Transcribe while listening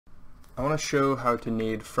I want to show how to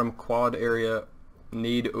nade from quad area,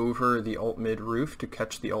 nade over the alt mid roof to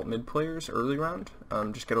catch the alt mid players early round.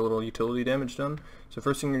 Just get a little utility damage done. So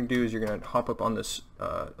first thing you're going to do is you're going to hop up on this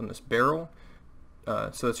barrel.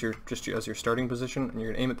 So that's just as your starting position, and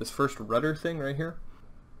you're going to aim at this first rudder thing right here.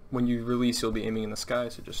 When you release, you'll be aiming in the sky,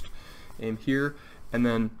 so just aim here, and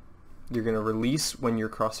then you're going to release when your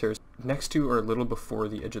crosshairs next to or a little before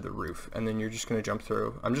the edge of the roof, and then you're just going to jump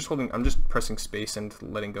through. I'm just pressing space and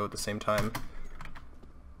letting go at the same time.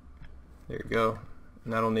 There you go,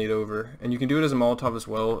 and that'll nade over. And you can do it as a Molotov as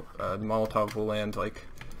well. The Molotov will land like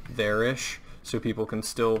there-ish, so people can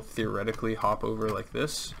still theoretically hop over like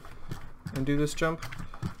this and do this jump.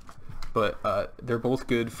 But they're both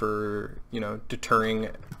good for, you know, deterring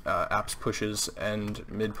apps pushes and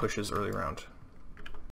mid pushes early round.